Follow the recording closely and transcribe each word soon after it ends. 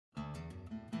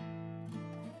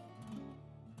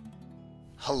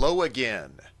Hello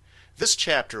again. This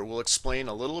chapter will explain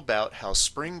a little about how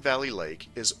Spring Valley Lake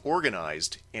is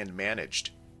organized and managed.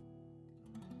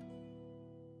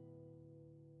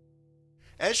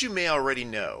 As you may already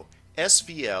know,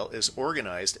 SVL is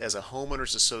organized as a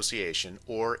homeowners association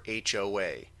or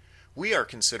HOA. We are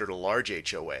considered a large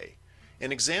HOA.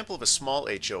 An example of a small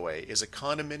HOA is a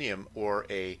condominium or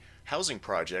a housing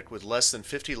project with less than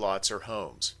 50 lots or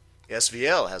homes.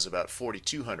 SVL has about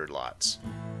 4,200 lots.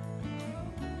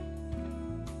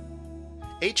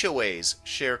 HOAs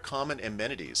share common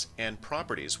amenities and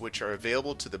properties which are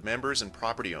available to the members and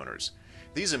property owners.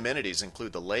 These amenities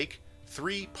include the lake,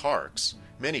 3 parks,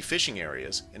 many fishing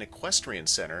areas, an equestrian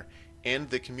center, and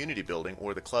the community building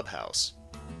or the clubhouse.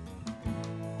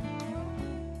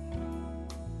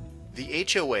 The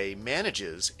HOA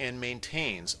manages and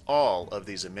maintains all of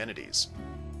these amenities.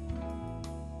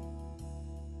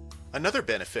 Another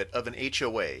benefit of an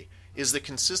HOA is the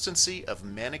consistency of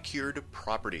manicured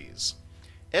properties.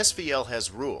 SVL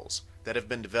has rules that have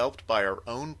been developed by our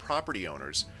own property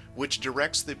owners which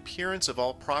directs the appearance of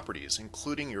all properties,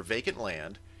 including your vacant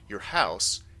land, your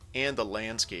house, and the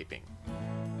landscaping.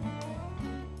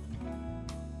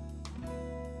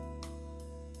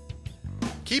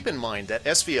 Keep in mind that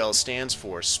SVL stands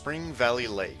for Spring Valley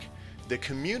Lake, the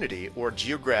community or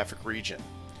geographic region,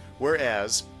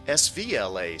 whereas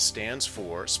SVLA stands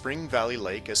for Spring Valley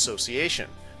Lake Association,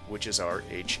 which is our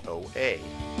HOA.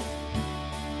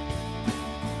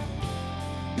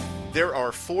 There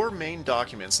are 4 main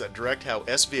documents that direct how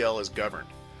SVL is governed.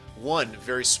 One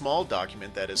very small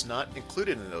document that is not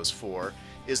included in those 4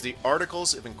 is the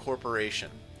Articles of Incorporation.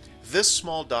 This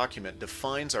small document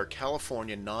defines our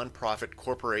California nonprofit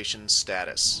corporation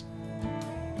status.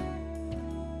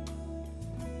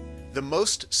 The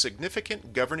most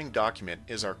significant governing document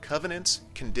is our Covenants,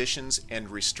 Conditions, and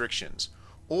Restrictions,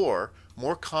 or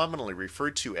more commonly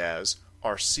referred to as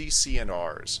our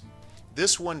CC&Rs.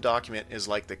 This one document is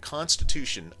like the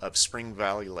Constitution of Spring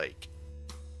Valley Lake.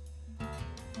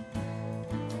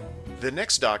 The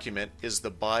next document is the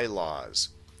Bylaws.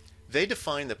 They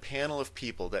define the panel of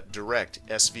people that direct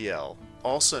SVL,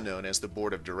 also known as the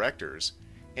Board of Directors,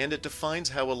 and it defines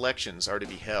how elections are to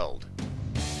be held.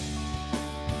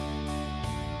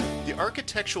 The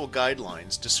Architectural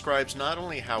Guidelines describes not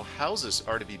only how houses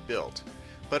are to be built,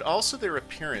 but also their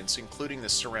appearance, including the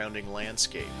surrounding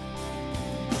landscape.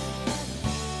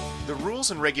 The Rules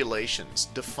and Regulations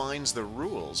defines the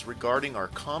rules regarding our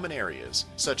common areas,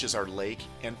 such as our lake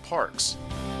and parks.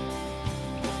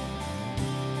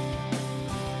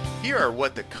 Here are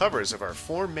what the covers of our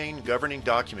 4 main governing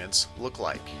documents look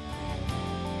like.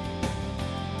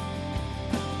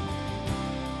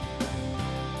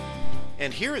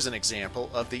 And here is an example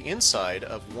of the inside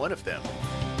of one of them.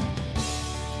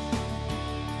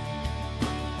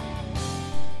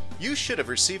 You should have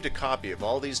received a copy of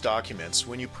all these documents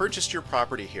when you purchased your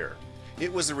property here.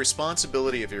 It was the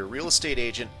responsibility of your real estate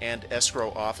agent and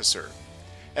escrow officer.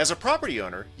 As a property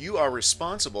owner, you are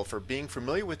responsible for being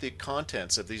familiar with the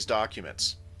contents of these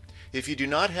documents. If you do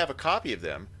not have a copy of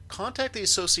them, contact the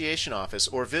association office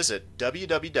or visit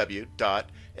www.svla.com.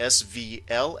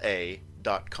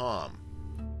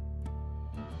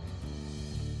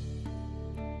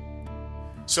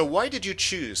 So why did you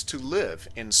choose to live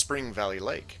in Spring Valley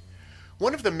Lake?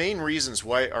 One of the main reasons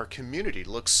why our community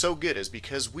looks so good is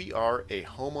because we are a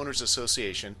homeowners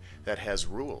association that has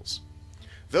rules.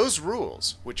 Those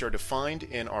rules, which are defined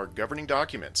in our governing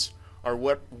documents, are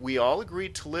what we all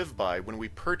agreed to live by when we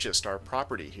purchased our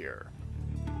property here.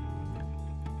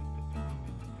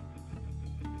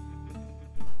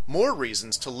 More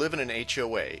reasons to live in an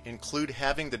HOA include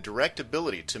having the direct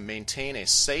ability to maintain a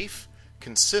safe,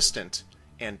 consistent,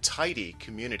 and tidy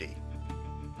community.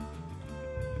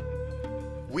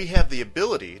 We have the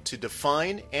ability to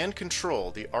define and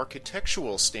control the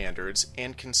architectural standards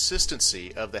and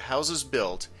consistency of the houses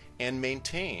built and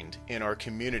maintained in our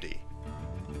community.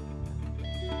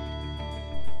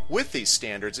 With these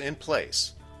standards in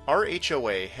place, our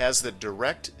HOA has the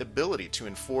direct ability to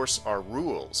enforce our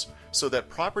rules so that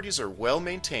properties are well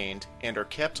maintained and are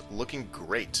kept looking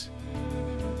great.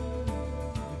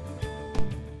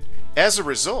 As a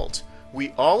result,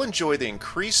 we all enjoy the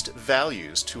increased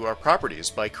values to our properties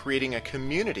by creating a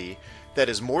community that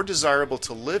is more desirable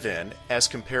to live in as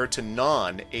compared to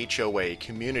non-HOA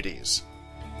communities.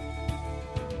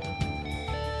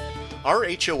 Our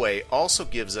HOA also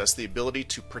gives us the ability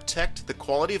to protect the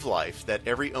quality of life that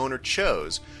every owner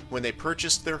chose when they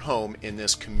purchased their home in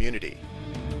this community.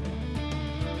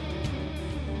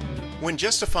 When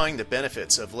justifying the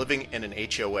benefits of living in an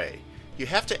HOA, you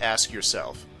have to ask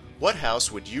yourself, what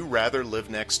house would you rather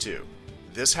live next to?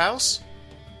 This house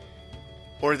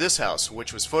or this house,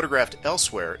 which was photographed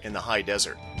elsewhere in the high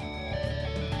desert.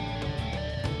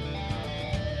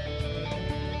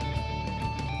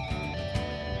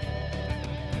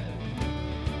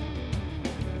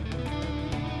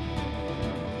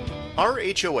 Our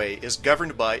HOA is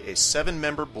governed by a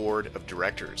 7-member board of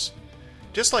directors.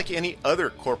 Just like any other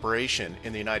corporation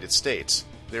in the United States,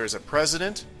 there is a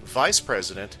president, vice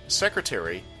president,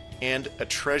 secretary, and a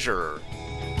treasurer.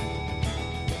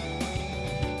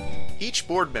 Each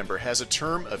board member has a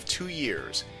term of 2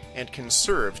 years and can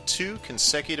serve 2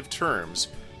 consecutive terms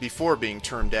before being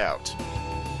termed out.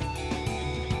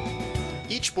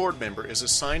 Each board member is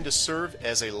assigned to serve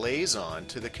as a liaison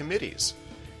to the committees.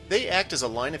 They act as a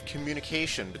line of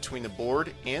communication between the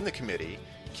board and the committee,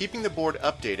 keeping the board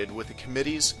updated with the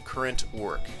committee's current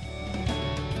work.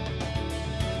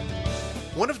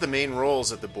 One of the main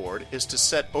roles of the board is to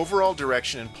set overall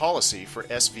direction and policy for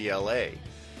SVLA.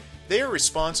 They are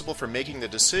responsible for making the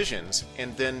decisions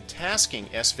and then tasking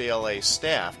SVLA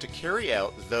staff to carry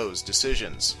out those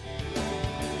decisions.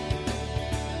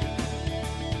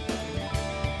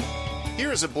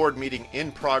 Here is a board meeting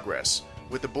in progress,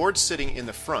 with the board sitting in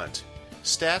the front,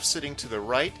 staff sitting to the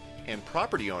right, and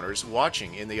property owners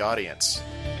watching in the audience.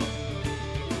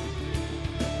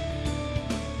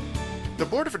 The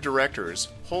Board of Directors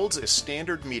holds a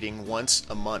standard meeting once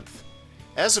a month.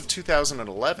 As of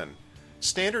 2011,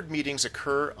 standard meetings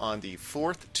occur on the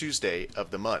 4th Tuesday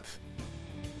of the month.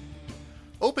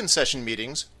 Open session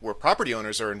meetings, where property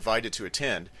owners are invited to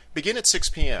attend, begin at 6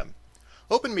 p.m.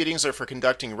 Open meetings are for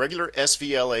conducting regular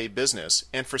SVLA business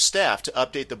and for staff to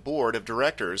update the board of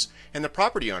directors and the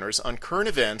property owners on current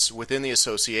events within the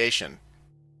association.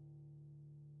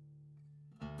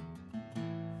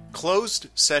 Closed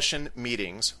session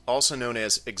meetings, also known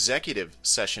as executive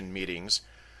session meetings,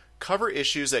 cover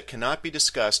issues that cannot be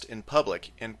discussed in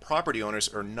public and property owners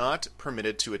are not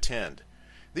permitted to attend.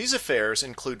 These affairs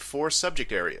include 4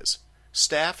 subject areas: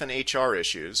 staff and HR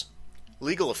issues,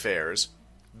 legal affairs,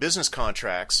 business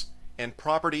contracts, and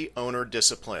property owner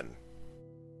discipline.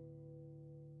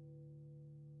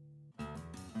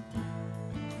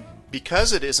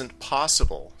 Because it isn't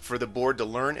possible for the board to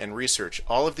learn and research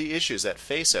all of the issues that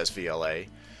face SVLA,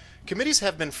 committees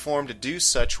have been formed to do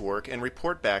such work and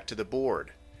report back to the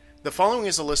board. The following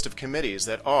is a list of committees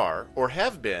that are or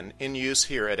have been in use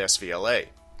here at SVLA.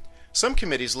 Some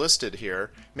committees listed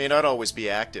here may not always be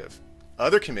active.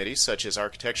 Other committees, such as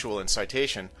Architectural and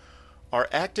Citation, are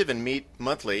active and meet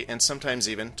monthly and sometimes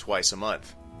even twice a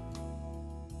month.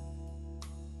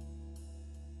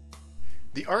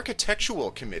 The Architectural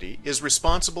Committee is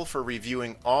responsible for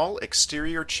reviewing all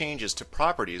exterior changes to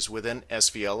properties within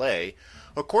SVLA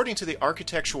according to the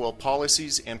Architectural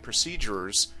Policies and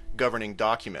Procedures Governing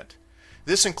Document.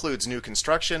 This includes new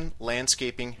construction,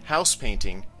 landscaping, house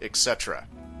painting, etc.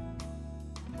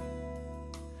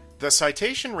 The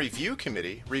Citation Review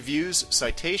Committee reviews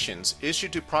citations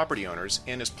issued to property owners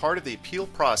and is part of the appeal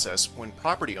process when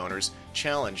property owners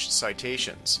challenge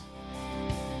citations.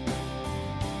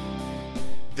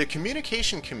 The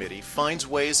Communication Committee finds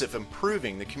ways of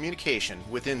improving the communication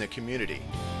within the community.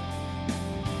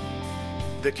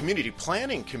 The Community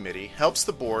Planning Committee helps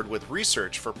the board with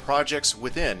research for projects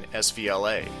within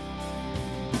SVLA.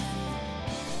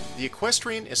 The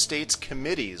Equestrian Estates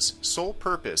Committee's sole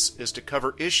purpose is to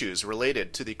cover issues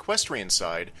related to the equestrian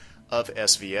side of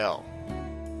SVL.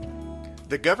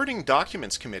 The Governing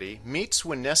Documents Committee meets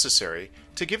when necessary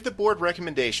to give the board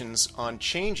recommendations on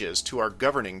changes to our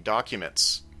governing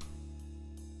documents.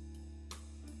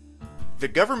 The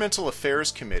Governmental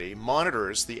Affairs Committee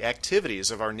monitors the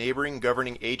activities of our neighboring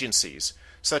governing agencies,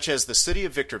 such as the City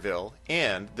of Victorville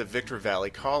and the Victor Valley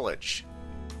College.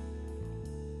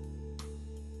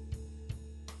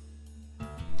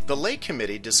 The Lake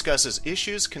Committee discusses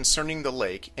issues concerning the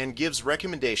lake and gives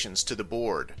recommendations to the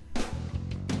board.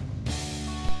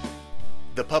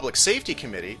 The Public Safety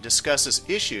Committee discusses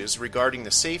issues regarding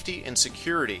the safety and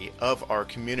security of our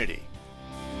community.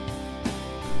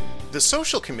 The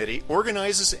Social Committee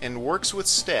organizes and works with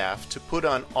staff to put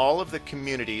on all of the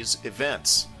community's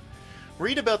events.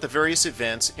 Read about the various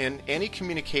events in any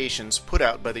communications put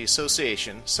out by the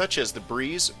association, such as the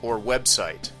Breeze or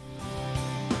website.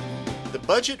 The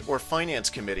Budget or Finance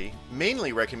Committee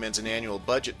mainly recommends an annual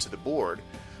budget to the board,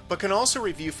 but can also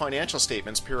review financial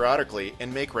statements periodically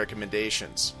and make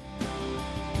recommendations.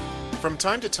 From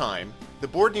time to time, the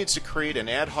board needs to create an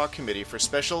ad hoc committee for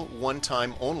special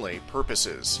one-time only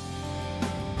purposes.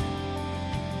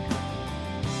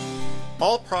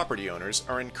 All property owners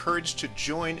are encouraged to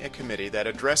join a committee that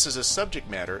addresses a subject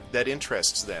matter that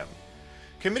interests them.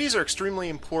 Committees are extremely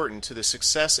important to the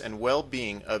success and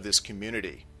well-being of this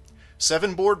community.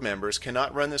 7 board members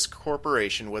cannot run this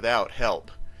corporation without help.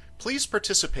 Please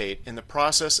participate in the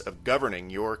process of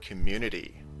governing your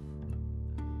community.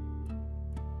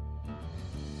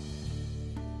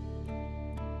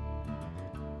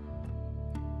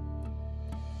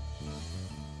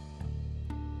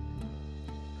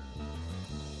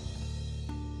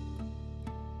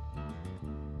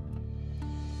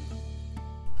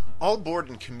 All board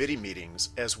and committee meetings,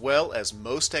 as well as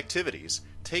most activities,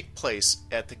 take place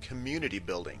at the community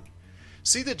building.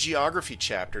 See the geography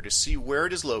chapter to see where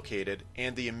it is located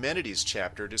and the amenities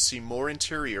chapter to see more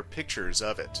interior pictures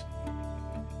of it.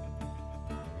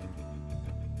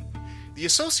 The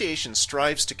association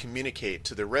strives to communicate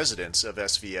to the residents of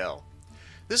SVL.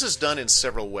 This is done in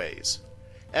several ways.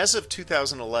 As of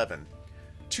 2011,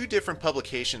 2 different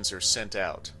publications are sent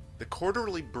out: the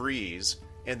Quarterly Breeze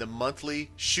and the monthly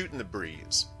Shootin' the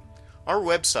Breeze. Our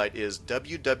website is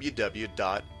www.svla.com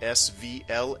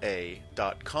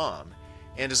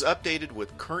and is updated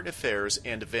with current affairs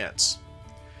and events.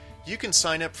 You can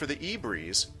sign up for the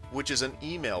e-Breeze, which is an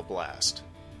email blast.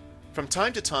 From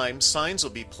time to time, signs will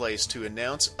be placed to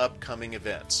announce upcoming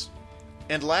events.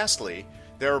 And lastly,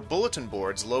 there are bulletin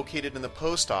boards located in the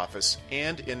post office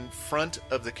and in front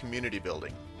of the community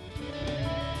building.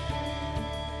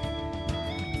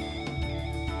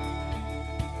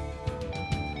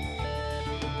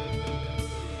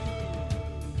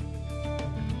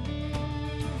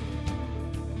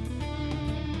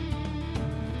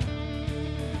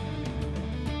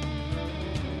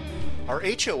 Our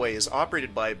HOA is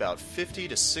operated by about 50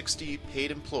 to 60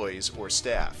 paid employees or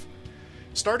staff.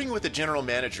 Starting with the general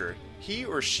manager, he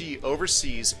or she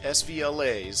oversees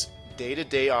SVLA's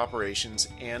day-to-day operations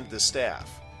and the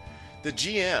staff. The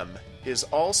GM is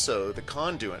also the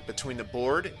conduit between the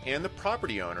board and the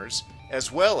property owners,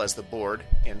 as well as the board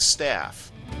and staff.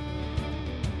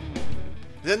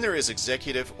 Then there is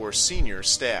executive or senior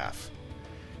staff.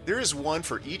 There is one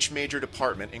for each major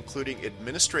department, including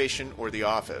administration or the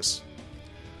office,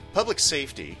 public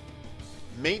safety,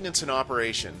 maintenance and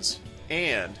operations,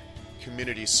 and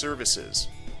community services.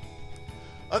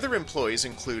 Other employees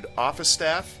include office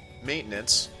staff,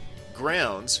 maintenance,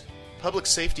 grounds, public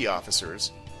safety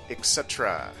officers,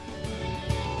 etc.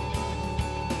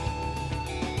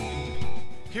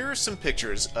 Here are some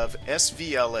pictures of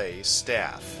SVLA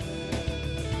staff.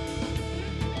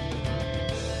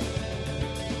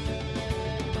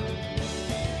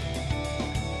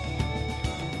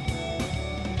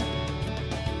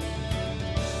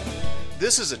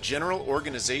 This is a general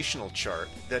organizational chart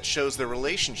that shows the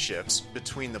relationships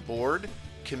between the board,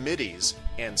 committees,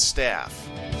 and staff.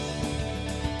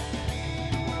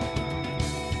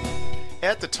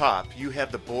 At the top, you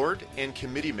have the board and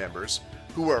committee members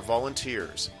who are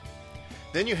volunteers.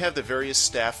 Then you have the various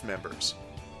staff members.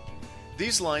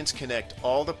 These lines connect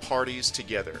all the parties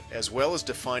together, as well as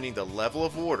defining the level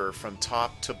of order from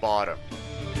top to bottom.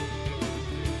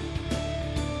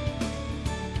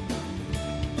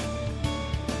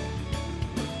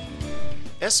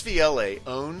 SVLA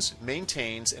owns,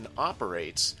 maintains, and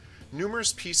operates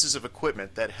numerous pieces of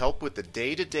equipment that help with the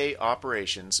day-to-day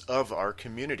operations of our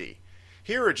community.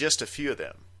 Here are just a few of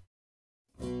them.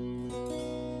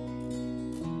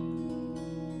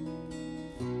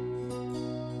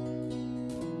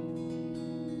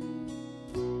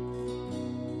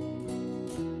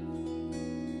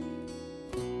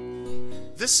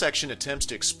 This section attempts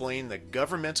to explain the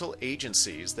governmental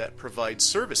agencies that provide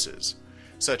services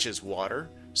such as water,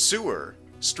 sewer,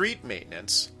 street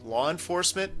maintenance, law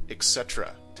enforcement,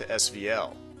 etc. to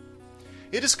SVL.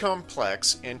 It is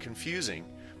complex and confusing,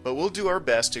 but we'll do our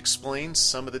best to explain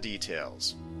some of the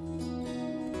details.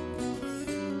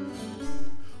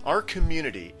 Our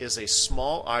community is a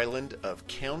small island of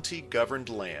county-governed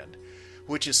land,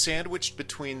 which is sandwiched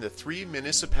between the 3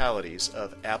 municipalities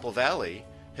of Apple Valley,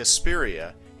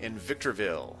 Hesperia, and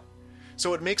Victorville.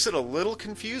 So it makes it a little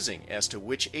confusing as to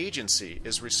which agency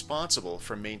is responsible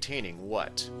for maintaining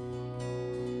what.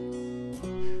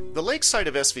 The lakeside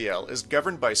of SVL is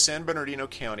governed by San Bernardino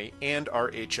County and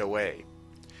our HOA.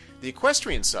 The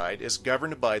equestrian side is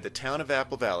governed by the town of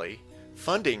Apple Valley,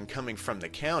 funding coming from the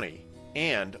county,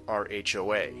 and our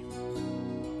HOA.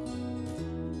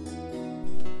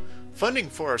 Funding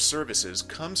for our services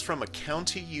comes from a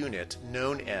county unit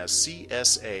known as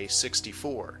CSA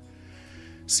 64.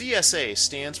 CSA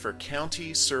stands for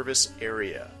County Service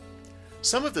Area.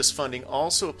 Some of this funding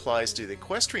also applies to the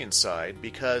equestrian side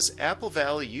because Apple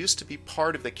Valley used to be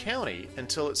part of the county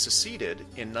until it seceded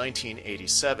in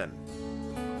 1987.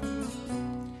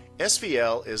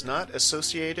 SVL is not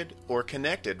associated or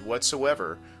connected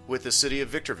whatsoever with the city of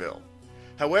Victorville.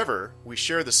 However, we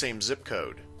share the same zip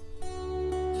code.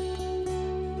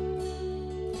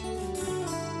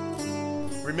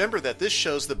 Remember that this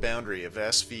shows the boundary of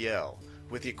SVL,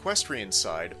 with the equestrian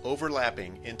side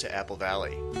overlapping into Apple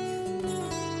Valley.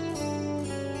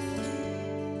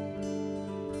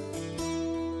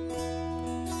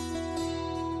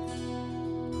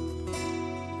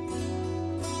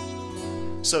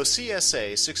 So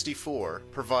CSA 64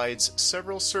 provides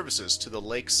several services to the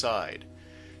lake side.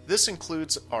 This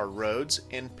includes our roads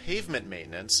and pavement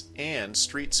maintenance and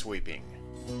street sweeping.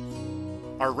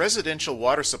 Our residential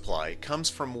water supply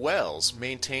comes from wells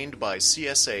maintained by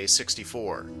CSA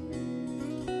 64.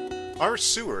 Our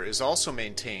sewer is also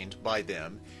maintained by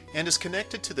them and is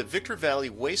connected to the Victor Valley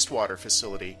wastewater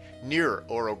facility near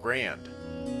Oro Grande.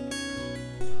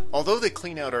 Although they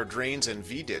clean out our drains and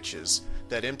V-ditches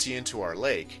that empty into our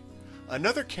lake,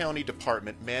 another county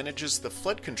department manages the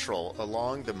flood control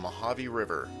along the Mojave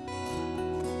River.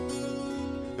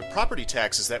 The property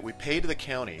taxes that we pay to the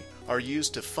county are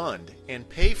used to fund and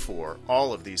pay for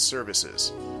all of these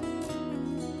services.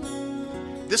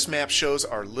 This map shows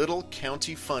our little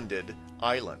county-funded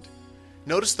island.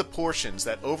 Notice the portions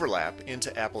that overlap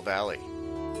into Apple Valley.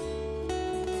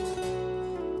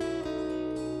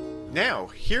 Now,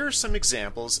 here are some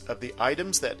examples of the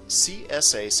items that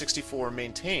CSA 64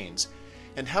 maintains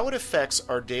and how it affects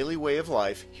our daily way of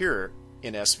life here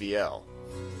in SVL.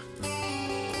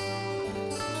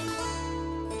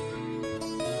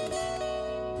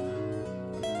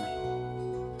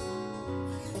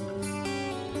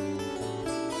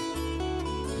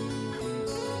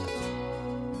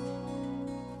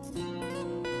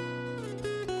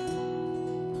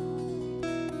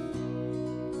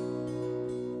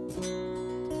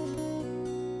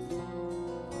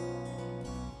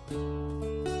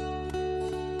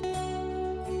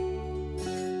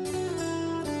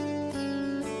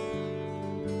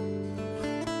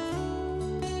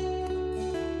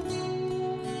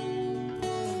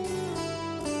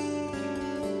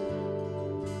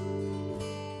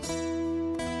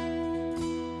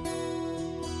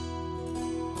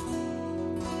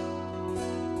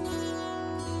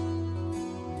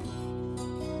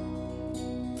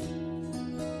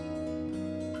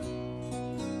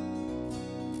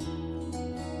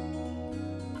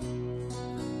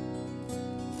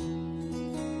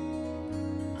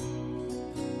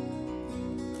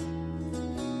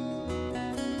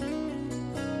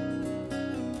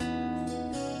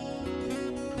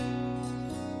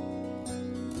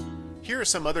 Here are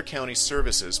some other county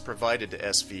services provided to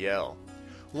SVL.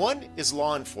 One is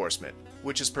law enforcement,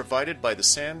 which is provided by the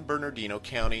San Bernardino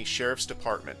County Sheriff's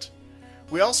Department.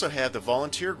 We also have the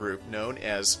volunteer group known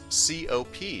as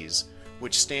COPs,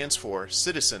 which stands for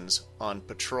Citizens on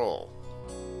Patrol.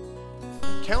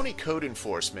 County code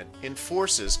enforcement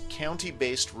enforces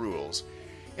county-based rules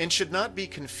and should not be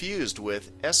confused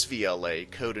with SVLA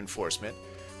code enforcement,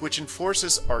 which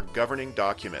enforces our governing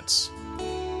documents.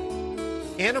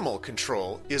 Animal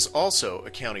control is also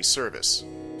a county service.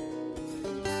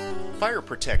 Fire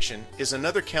protection is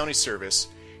another county service,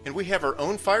 and we have our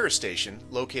own fire station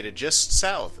located just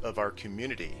south of our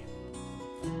community.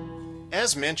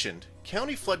 As mentioned,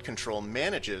 county flood control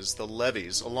manages the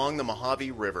levees along the Mojave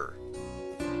River.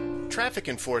 Traffic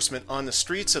enforcement on the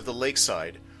streets of the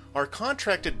lakeside are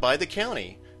contracted by the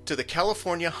county to the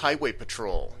California Highway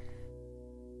Patrol.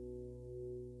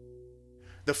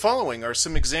 The following are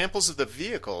some examples of the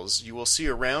vehicles you will see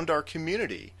around our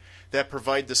community that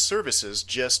provide the services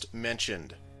just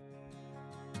mentioned.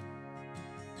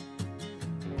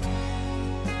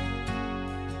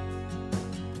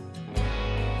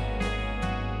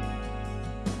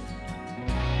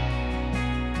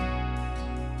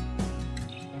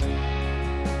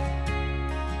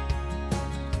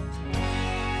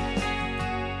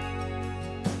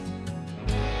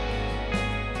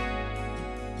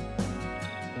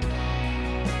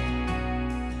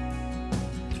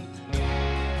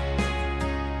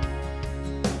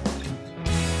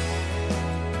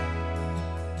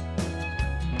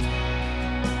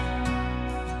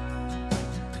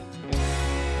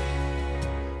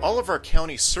 All of our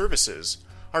county services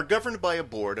are governed by a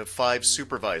board of 5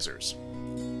 supervisors.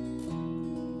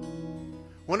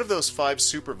 One of those 5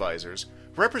 supervisors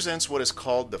represents what is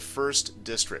called the 1st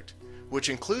District, which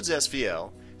includes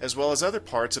SVL as well as other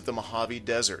parts of the Mojave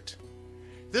Desert.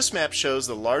 This map shows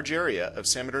the large area of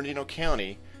San Bernardino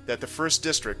County that the 1st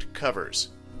District covers.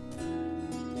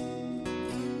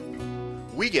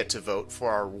 We get to vote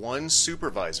for our 1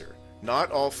 supervisor, not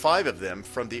all 5 of them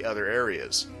from the other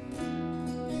areas.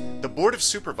 The Board of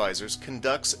Supervisors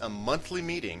conducts a monthly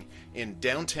meeting in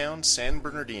downtown San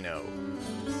Bernardino.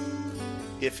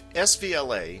 If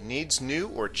SVLA needs new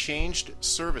or changed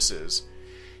services,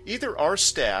 Either our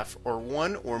staff or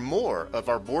one or more of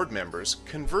our board members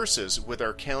converses with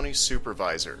our county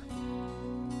supervisor.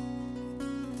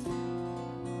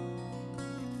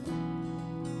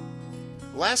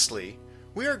 Lastly,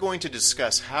 we are going to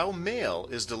discuss how mail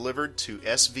is delivered to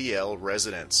SVL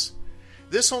residents.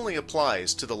 This only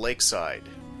applies to the lakeside.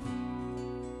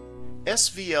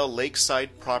 SVL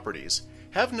lakeside properties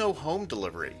have no home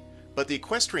delivery, but the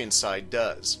equestrian side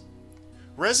does.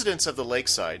 Residents of the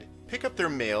lakeside pick up their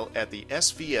mail at the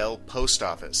SVL post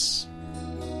office.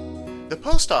 The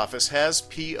post office has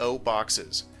P.O.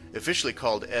 boxes, officially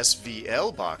called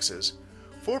SVL boxes,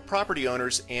 for property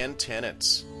owners and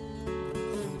tenants.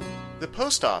 The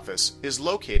post office is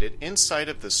located inside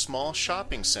of the small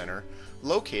shopping center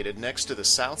located next to the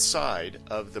south side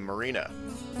of the marina.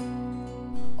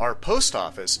 Our post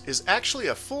office is actually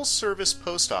a full-service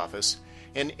post office,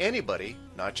 and anybody,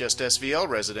 not just SVL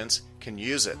residents, can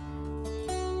use it.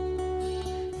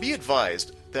 Be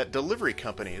advised that delivery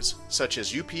companies such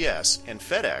as UPS and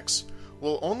FedEx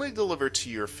will only deliver to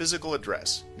your physical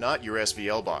address, not your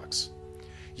SVL box.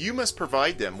 You must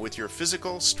provide them with your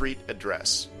physical street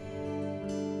address.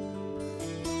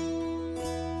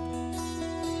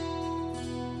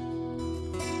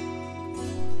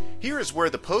 Here is where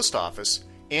the post office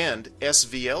and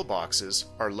SVL boxes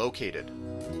are located.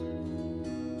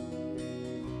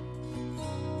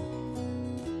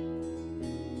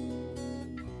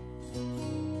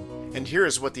 And here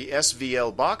is what the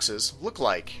SVL boxes look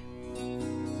like.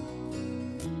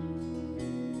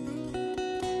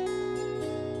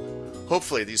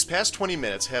 Hopefully these past 20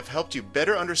 minutes have helped you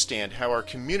better understand how our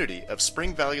community of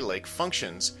Spring Valley Lake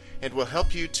functions and will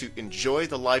help you to enjoy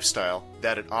the lifestyle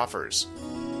that it offers.